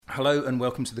Hello and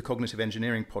welcome to the Cognitive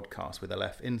Engineering Podcast with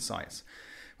Aleph Insights,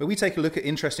 where we take a look at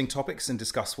interesting topics and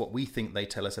discuss what we think they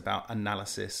tell us about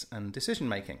analysis and decision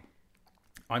making.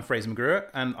 I'm Fraser McGruer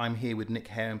and I'm here with Nick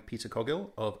Hare and Peter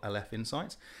Coghill of Aleph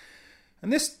Insights.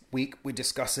 And this week we're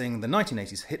discussing the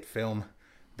 1980s hit film,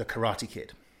 The Karate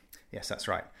Kid. Yes, that's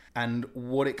right. And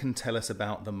what it can tell us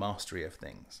about the mastery of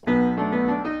things.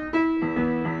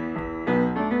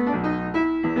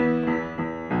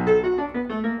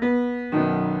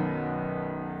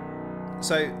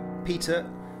 So, Peter,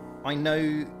 I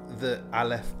know that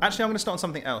Aleph... Actually, I'm going to start on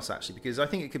something else, actually, because I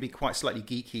think it could be quite slightly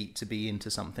geeky to be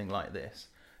into something like this.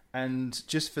 And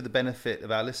just for the benefit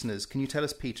of our listeners, can you tell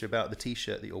us, Peter, about the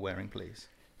T-shirt that you're wearing, please?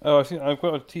 Oh, I think I've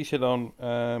got a T-shirt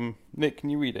on. Nick, can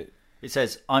you read it? It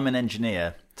says, "I'm an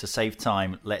engineer. To save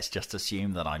time, let's just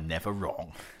assume that I'm never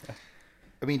wrong."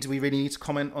 I mean, do we really need to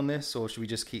comment on this, or should we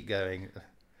just keep going?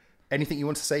 Anything you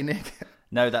want to say, Nick?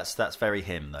 No, that's very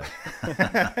him, though.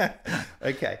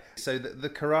 Okay, so the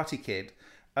Karate Kid.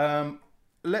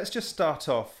 Let's just start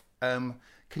off. Can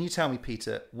you tell me,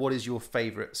 Peter, what is your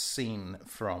favourite scene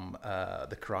from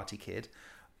the Karate Kid?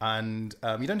 And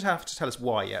you don't have to tell us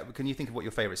why yet, but can you think of what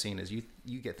your favourite scene is?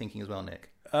 You get thinking as well,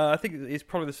 Nick. I think it's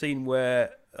probably the scene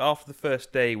where, after the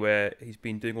first day where he's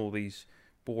been doing all these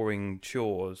boring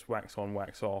chores, wax on,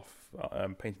 wax off,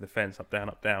 painting the fence, up,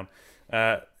 down,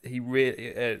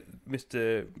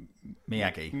 Mr.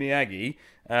 Miyagi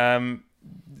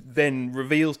then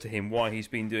reveals to him why he's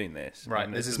been doing this. Right,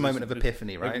 there's this moment of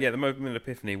epiphany, right? Yeah, the moment of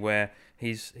epiphany where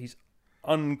he's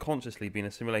unconsciously been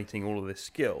assimilating all of this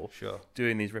skill,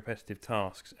 doing these repetitive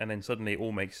tasks, and then suddenly it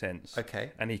all makes sense.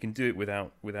 Okay. And he can do it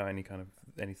without any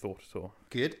thought at all.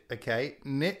 Good. Okay.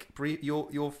 Nick,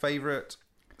 your favourite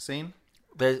scene?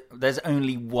 There's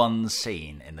only one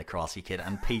scene in The Karate Kid,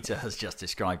 and Peter has just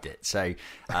described it. So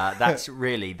I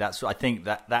think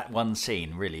that one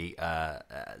scene really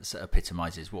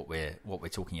epitomises what we're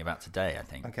talking about today, I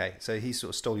think. Okay, so he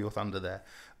sort of stole your thunder there.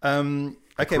 The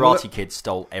Karate Kid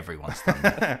stole everyone's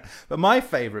thunder. But my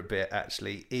favourite bit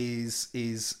actually is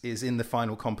in the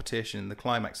final competition, the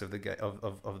climax of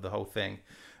the whole thing,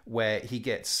 where he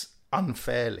gets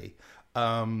unfairly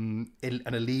and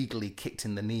illegally kicked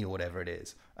in the knee or whatever it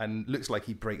is, and looks like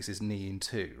he breaks his knee in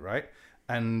two, right?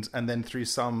 And then through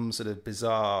some sort of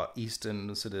bizarre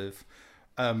Eastern sort of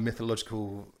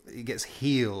mythological, he gets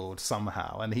healed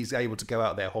somehow, and he's able to go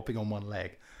out there hopping on one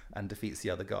leg and defeats the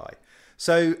other guy.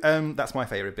 So that's my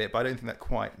favourite bit, but I don't think that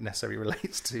quite necessarily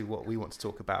relates to what we want to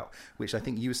talk about, which I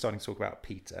think you were starting to talk about,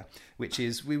 Peter, which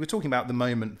is we were talking about the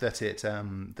moment that it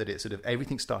sort of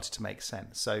everything started to make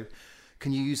sense. So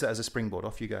can you use that as a springboard?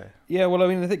 Off you go. Yeah, well, I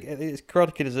mean, I think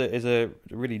Karate Kid is a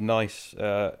really nice,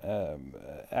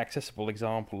 accessible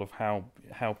example of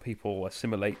how people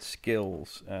assimilate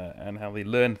skills and how they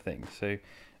learn things. So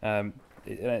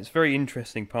it's a very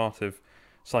interesting part of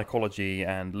psychology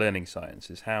and learning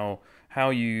science is how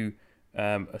you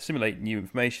assimilate new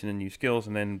information and new skills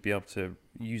and then be able to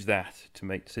use that to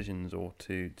make decisions or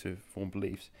to form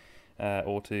beliefs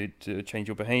or to change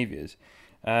your behaviours.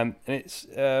 And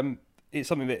it's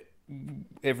something that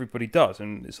everybody does,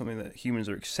 and it's something that humans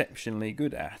are exceptionally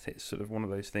good at. It's sort of one of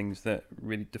those things that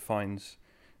really defines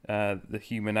the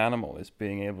human animal, is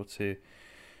being able to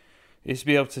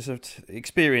sort of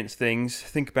experience things,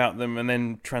 think about them, and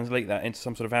then translate that into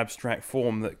some sort of abstract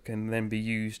form that can then be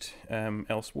used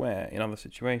elsewhere in other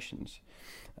situations.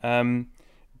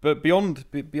 But beyond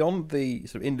the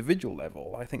sort of individual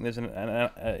level, I think there's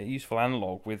a useful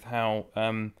analogue with how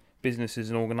businesses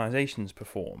and organisations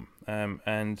perform,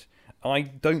 and I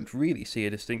don't really see a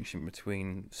distinction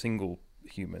between single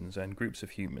humans and groups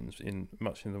of humans in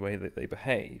the way that they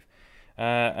behave,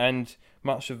 and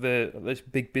much of this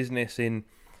big business in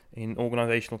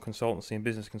organisational consultancy and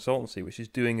business consultancy, which is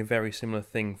doing a very similar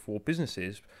thing for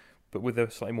businesses, but with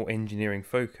a slightly more engineering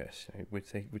focus. We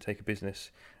take a business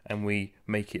and we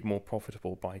make it more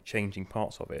profitable by changing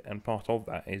parts of it, and part of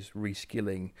that is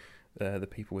reskilling the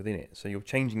people within it. So you're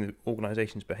changing the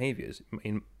organisation's behaviours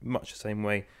in much the same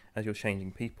way as you're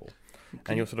changing people.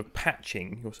 And you're sort of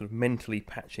mentally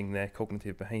patching their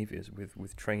cognitive behaviours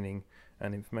with training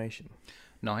and information.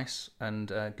 Nice, and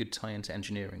good tie into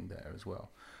engineering there as well.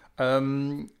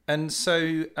 And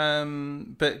so,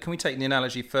 but can we take the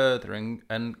analogy further?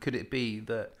 And could it be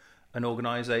that an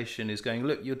organisation is going,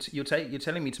 look, you're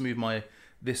telling me to move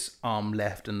this arm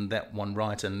left and that one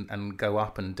right and go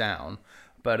up and down,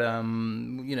 but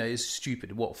it's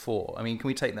stupid. What for? I mean, can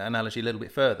we take that analogy a little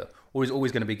bit further, or is it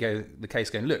always going to be the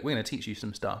case going, look, we're going to teach you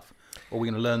some stuff, or we're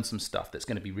going to learn some stuff that's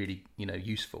going to be really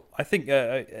useful? I think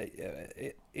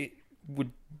it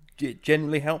would it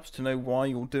generally helps to know why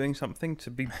you're doing something, to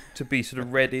be sort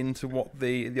of read into what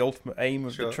the ultimate aim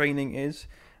of the training is.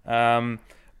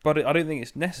 But I don't think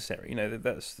it's necessary. You know,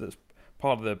 that's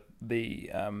part of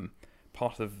the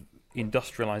part of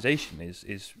industrialization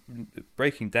is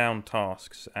breaking down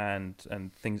tasks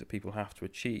and things that people have to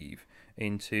achieve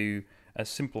into as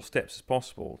simple steps as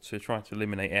possible to try to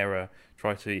eliminate error,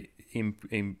 try to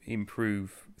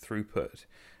improve throughput,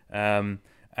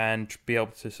 and be able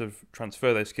to sort of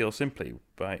transfer those skills simply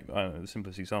by, I don't know, the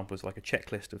simplest example is like a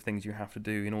checklist of things you have to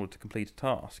do in order to complete a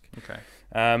task. Okay.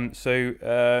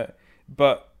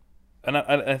 And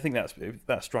I think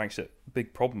that strikes a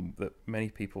big problem that many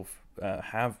people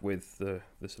have with the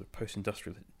sort of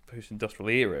post-industrial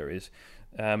era is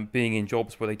being in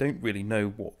jobs where they don't really know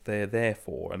what they're there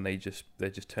for, and they're just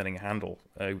turning a handle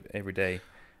every day,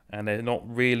 and they're not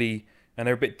really, and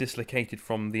they're a bit dislocated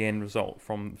from the end result,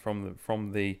 from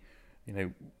the you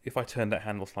know, if I turn that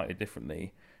handle slightly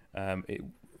differently, it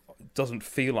doesn't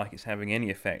feel like it's having any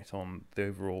effect on the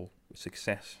overall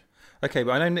success. Okay,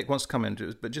 but I know Nick wants to come in,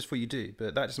 but just before you do,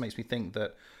 but that just makes me think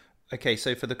that, okay,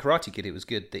 so for the Karate Kid, it was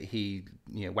good that he,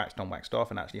 you know, waxed on, waxed off,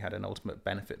 and actually had an ultimate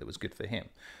benefit that was good for him.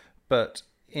 But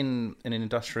in an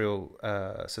industrial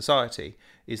society,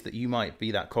 is that you might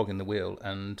be that cog in the wheel,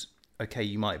 and okay,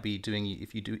 you might be doing,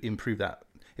 if you do improve that,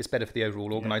 it's better for the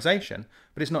overall organisation,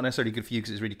 but it's not necessarily good for you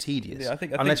because it's really tedious. Yeah, I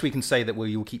think we can say that, well,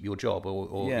 you'll keep your job,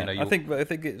 or yeah, you know. I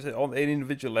think it's on an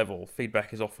individual level.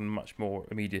 Feedback is often much more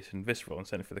immediate and visceral. And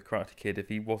certainly for the Karate Kid, if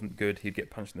he wasn't good, he'd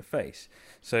get punched in the face.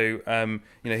 So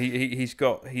you know, he's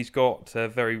got a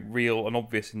very real and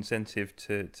obvious incentive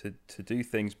to do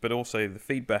things, but also the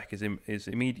feedback is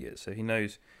immediate. So he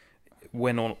knows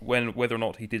whether or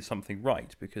not he did something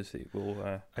right, because it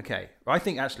will. Okay, I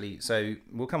think actually, so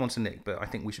we'll come on to Nick, but I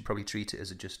think we should probably treat it as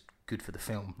just good for the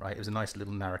film, right? It was a nice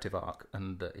little narrative arc,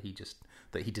 and that he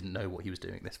didn't know what he was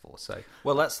doing this for. So,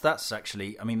 well, that's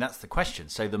actually, I mean, that's the question.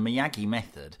 So the Miyagi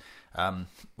method,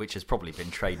 which has probably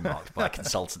been trademarked by a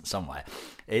consultant somewhere,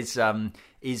 is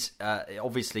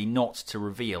obviously not to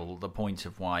reveal the point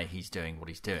of why he's doing what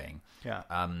he's doing. Yeah.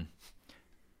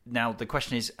 Now the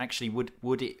question is actually,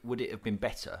 would it have been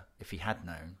better if he had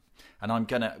known? And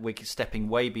we're stepping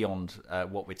way beyond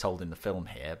what we're told in the film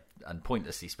here, and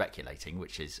pointlessly speculating,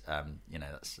 which is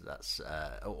that's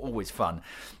always fun.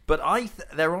 But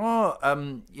there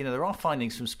are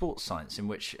findings from sports science in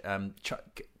which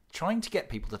trying to get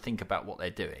people to think about what they're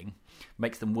doing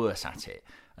makes them worse at it.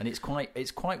 And it's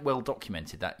quite well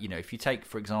documented that, you know, if you take,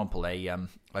 for example, a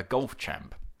golf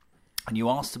champ, and you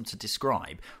ask them to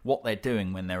describe what they're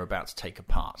doing when they're about to take a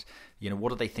putt. You know,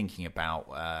 what are they thinking about?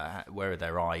 Where are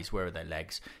their eyes? Where are their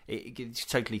legs? It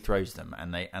totally throws them,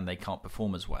 and they can't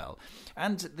perform as well.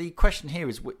 And the question here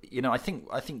is, you know, I think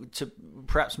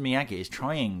perhaps Miyagi is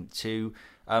trying to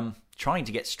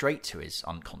get straight to his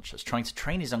unconscious, trying to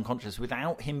train his unconscious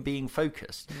without him being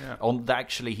focused on that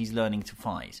actually he's learning to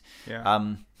fight.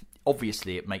 Yeah.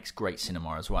 Obviously, it makes great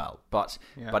cinema as well, but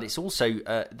it's also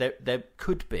it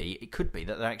could be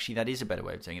that actually that is a better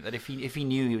way of doing it. That if he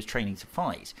knew he was training to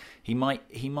fight, he might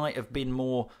have been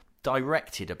more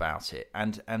directed about it,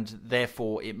 and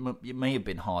therefore it may have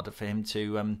been harder for him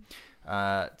to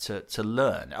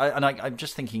learn. I'm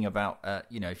just thinking about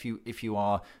if you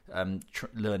are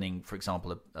learning, for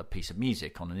example, a piece of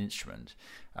music on an instrument,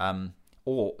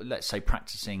 or let's say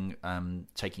practicing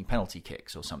taking penalty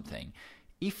kicks or something.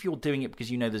 If you're doing it because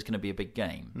you know there's going to be a big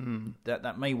game,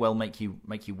 that may well make you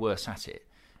worse at it.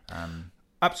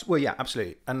 Well, yeah,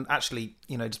 absolutely. And actually,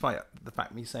 you know, despite the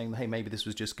fact me saying, hey, maybe this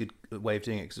was just a good way of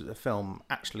doing it because it's a film,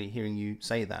 actually hearing you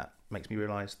say that makes me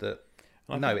realise that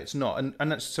no, it's not.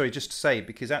 And that's, sorry, just to say,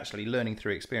 because actually learning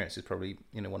through experience is probably,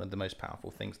 you know, one of the most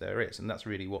powerful things there is, and that's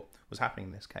really what was happening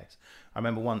in this case. I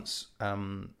remember once,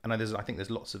 and I think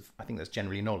there's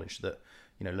generally knowledge that,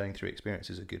 you know, learning through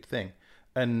experience is a good thing.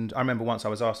 And I remember once I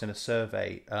was asked in a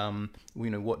survey, you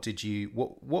know, what did you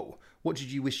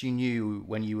wish you knew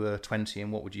when you were 20,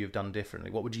 and what would you have done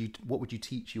differently? What would you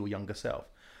teach your younger self?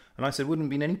 And I said, wouldn't have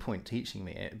been any point teaching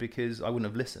me it because I wouldn't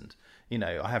have listened. You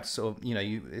know, I have to sort of, you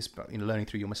know, it's learning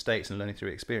through your mistakes and learning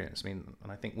through experience. I mean,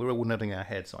 and I think we're all nodding our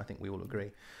heads, so I think we all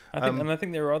agree. I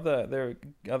think there are other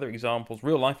examples,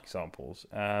 real life examples.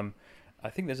 I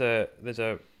think there's a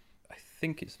I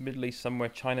think it's Middle East somewhere,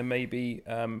 China maybe.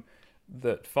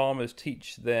 That farmers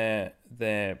teach their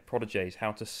protégés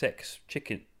how to sex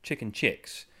chicken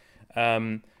chicks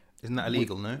Isn't that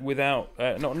illegal? No. Without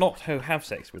not to have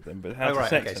sex with them, but how to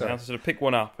sex them, how to sort of pick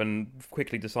one up and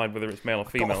quickly decide whether it's male or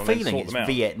female. I've got a and feeling then it's sort them out.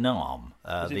 Vietnam,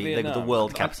 the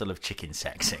world capital of chicken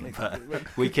sexing. But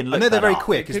we can look I know they're very up.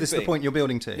 quick. Is Could this be. the point you're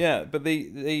building to? Yeah, but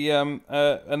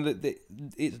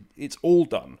it's all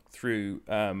done through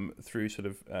sort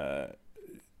of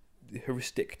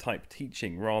heuristic type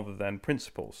teaching rather than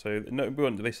principles. So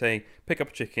they say pick up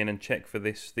a chicken and check for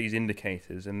these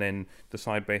indicators, and then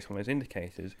decide based on those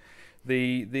indicators.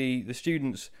 The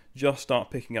students just start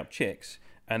picking up chicks,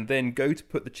 and then go to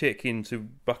put the chick into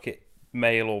bucket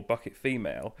male or bucket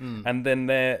female, and then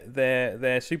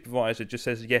their supervisor just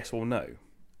says yes or no,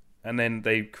 and then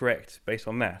they correct based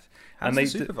on that. How and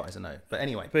does the supervisor know? But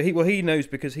anyway, but he knows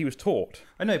because he was taught.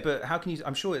 I know, but how can you?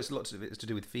 I'm sure it's lots of it is to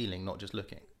do with feeling, not just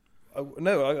looking.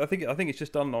 No, I think it's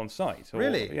just done on site.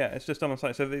 Really? Yeah, it's just done on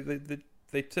site. So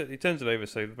he turns it over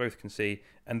so they both can see,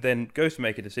 and then goes to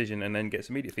make a decision, and then gets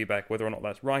immediate feedback whether or not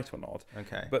that's right or not.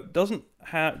 Okay. But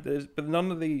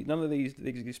none of these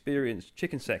experienced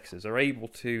chicken sexers are able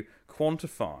to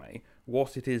quantify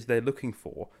what it is they're looking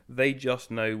for. They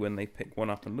just know when they pick one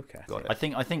up and look at it. I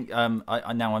think.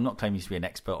 I now I'm not claiming to be an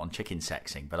expert on chicken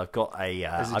sexing, but I've got a.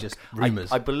 Is it just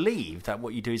rumours? I believe that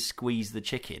what you do is squeeze the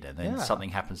chicken, and then something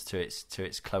happens to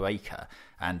its cloaca,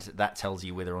 and that tells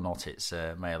you whether or not it's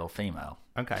male or female.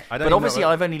 Okay, but obviously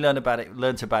I've only learnt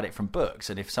about it from books,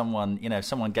 and if someone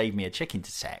gave me a chicken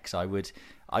to sex, I would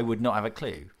not have a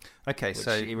clue. Okay,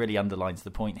 so it really underlines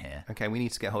the point here. Okay, we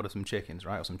need to get hold of some chickens,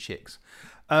 right, or some chicks.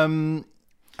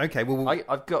 Okay, well,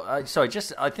 I've got. Sorry,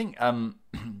 I think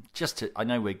just to. I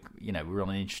know we're on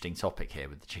an interesting topic here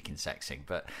with the chicken sexing,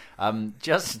 but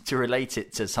just to relate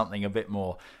it to something a bit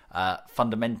more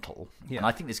fundamental, and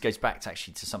I think this goes back to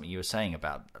something you were saying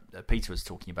about Peter was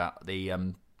talking about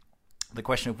the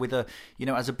question of whether,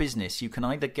 as a business, you can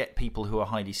either get people who are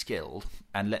highly skilled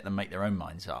and let them make their own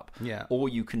minds up, or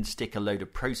you can stick a load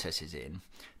of processes in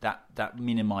that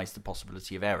minimise the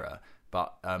possibility of error,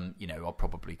 but are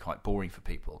probably quite boring for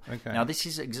people. Okay. Now, this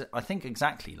is, I think,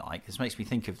 exactly like this makes me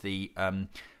think of the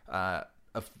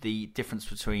difference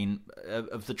between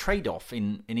of the trade-off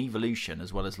in evolution,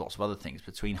 as well as lots of other things,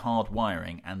 between hard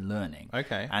wiring and learning.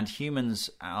 Okay. And humans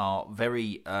are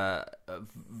very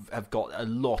have got a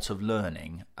lot of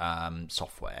learning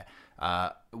software,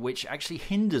 which actually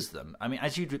hinders them. I mean,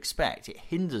 as you'd expect, it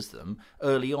hinders them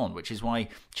early on, which is why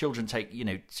children take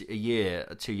a year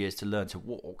or 2 years to learn to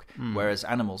walk, whereas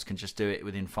animals can just do it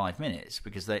within 5 minutes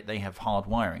because they have hard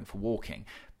wiring for walking.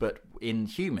 But in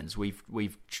humans,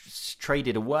 we've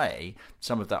traded away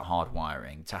some of that hard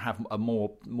wiring to have a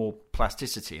more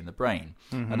plasticity in the brain,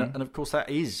 and of course that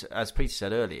is, as Peter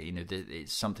said earlier,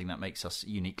 it's something that makes us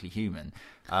uniquely human.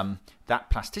 That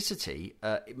plasticity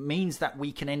it means that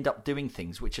we can end up doing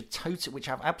things which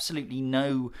have absolutely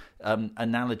no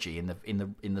analogy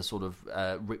in the sort of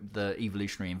the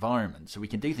evolutionary environment. So we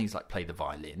can do things like play the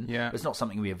violin. Yeah. It's not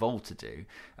something we evolved to do.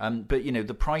 But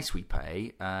the price we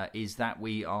pay is that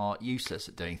we are useless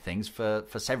at doing things for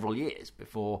several years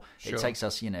before it takes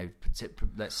us,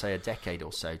 let's say a decade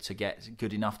or so to get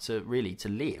good enough to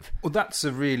live. Well, that's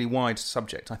a really wide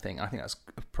subject, I think. I think that's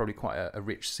probably quite a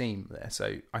rich seam there.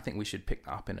 So I think we should pick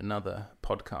that up in another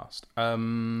podcast.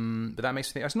 But that makes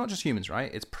me think it's not just humans,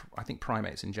 right? I think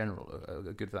primates in general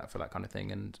are good for that kind of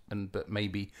thing, but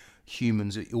maybe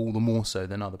humans all the more so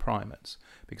than other primates,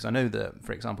 because I know that,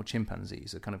 for example,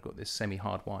 chimpanzees have kind of got this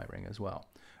semi-hard wiring as well.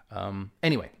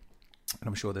 Anyway, and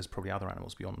I'm sure there's probably other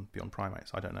animals beyond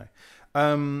primates. I don't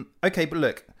know. Okay, but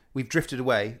look, we've drifted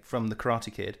away from the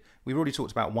Karate Kid. We've already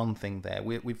talked about one thing there.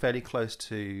 We're fairly close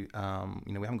to,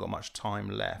 we haven't got much time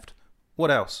left. What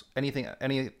else? Anything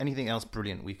else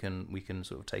brilliant we can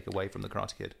sort of take away from the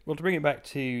Karate Kid? Well, to bring it back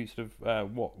to sort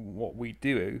of what we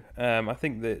do, I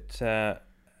think that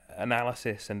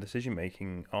analysis and decision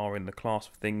making are in the class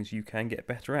of things you can get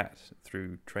better at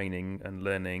through training and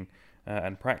learning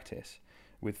and practice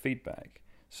with feedback.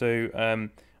 So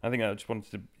I think I just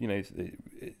wanted to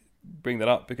bring that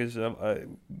up because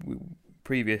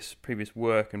previous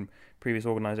work and previous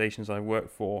organisations I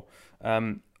worked for,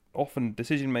 often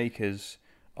decision makers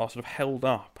are sort of held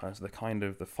up as the kind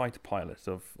of the fighter pilots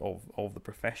of the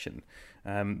profession.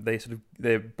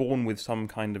 They're born with some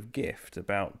kind of gift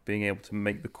about being able to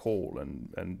make the call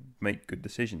and make good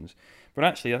decisions. But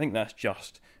actually, I think that's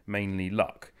just mainly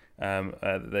luck. They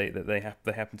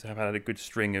happen to have had a good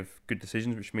string of good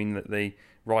decisions, which mean that they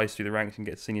rise through the ranks and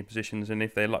get senior positions. And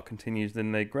if their luck continues,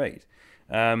 then they're great.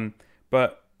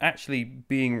 But actually,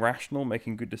 being rational,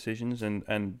 making good decisions,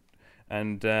 and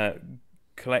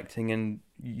collecting and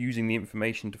using the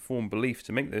information to form beliefs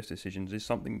to make those decisions is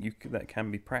something that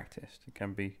can be practiced. It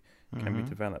can be can be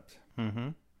developed. Mm-hmm.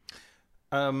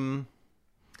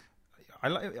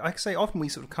 Like I say, often we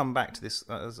sort of come back to this,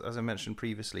 as I mentioned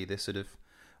previously, this sort of,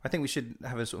 I think we should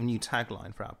have a sort of new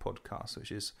tagline for our podcast,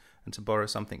 which is, and to borrow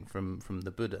something from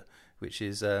the Buddha, which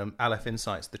is Aleph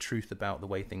Insights, the truth about the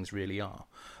way things really are.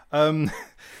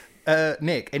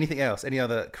 Nick, anything else? Any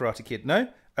other Karate Kid? No?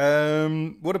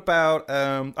 What about,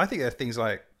 I think there are things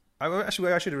like, I should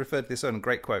have referred to this on a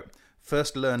great quote.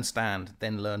 First learn stand,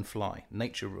 then learn fly.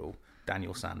 Nature rule.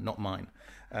 Daniel San, not mine,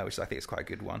 which I think is quite a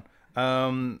good one.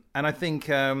 And I think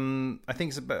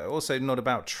it's also not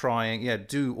about trying. Yeah,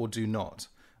 do or do not.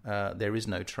 There is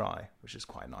no try, which is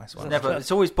quite a nice one.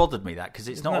 It's always bothered me that because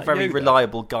it's not a very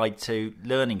reliable guide to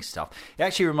learning stuff. It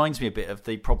actually reminds me a bit of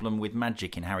the problem with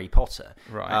magic in Harry Potter.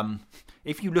 Right.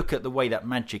 If you look at the way that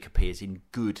magic appears in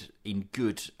good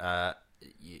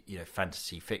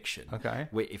fantasy fiction. Okay.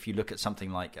 If you look at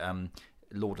something like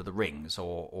Lord of the Rings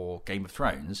or Game of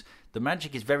Thrones, the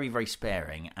magic is very, very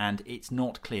sparing, and it's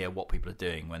not clear what people are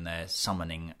doing when they're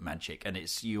summoning magic, and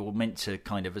you're meant to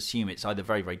kind of assume it's either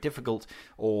very, very difficult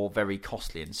or very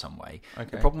costly in some way. Okay.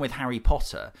 The problem with Harry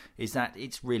Potter is that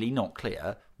it's really not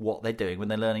clear what they're doing when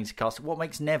they're learning to cast. What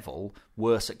makes Neville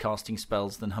worse at casting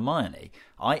spells than Hermione?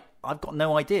 I've got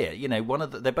no idea.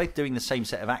 They're both doing the same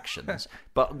set of actions,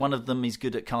 but one of them is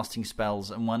good at casting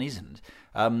spells and one isn't.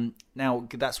 Now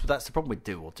that's the problem with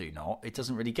do or do not. It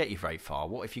doesn't really get you very far.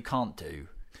 What if you can't do?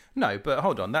 No, but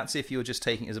hold on. That's if you're just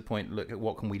taking it as a point. Look at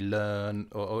what can we learn,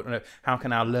 or how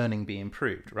can our learning be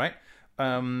improved, right? I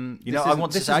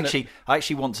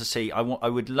actually want to see. I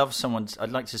would love someone.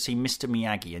 I'd like to see Mr.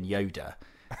 Miyagi and Yoda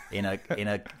in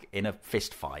a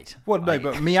fist fight. Well, no,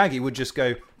 but Miyagi would just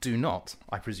go, "Do not,"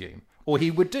 I presume, or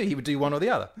he would do one or the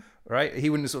other, right?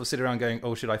 He wouldn't sort of sit around going,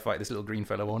 "Oh, should I fight this little green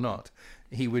fellow or not?"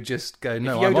 He would just go,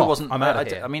 "No, I'm out of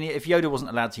here." I mean, if Yoda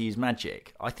wasn't allowed to use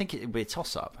magic, I think it would be a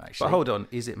toss-up. Actually, but hold on,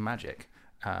 is it magic?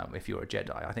 If you're a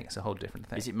Jedi, I think it's a whole different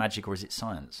thing. Is it magic or is it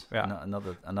science? Yeah.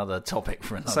 Another topic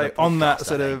for another. So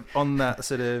podcast, on that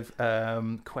sort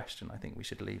of question, I think we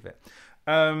should leave it.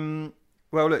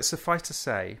 Well, look, suffice to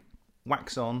say,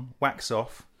 wax on, wax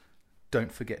off.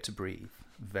 Don't forget to breathe.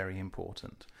 Very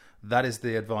important. That is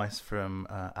the advice from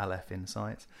Aleph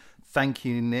Insights. Thank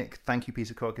you, Nick. Thank you,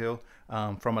 Peter Coghill,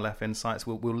 from Aleph Insights.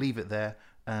 We'll leave it there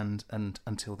and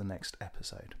until the next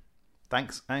episode.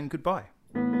 Thanks and goodbye.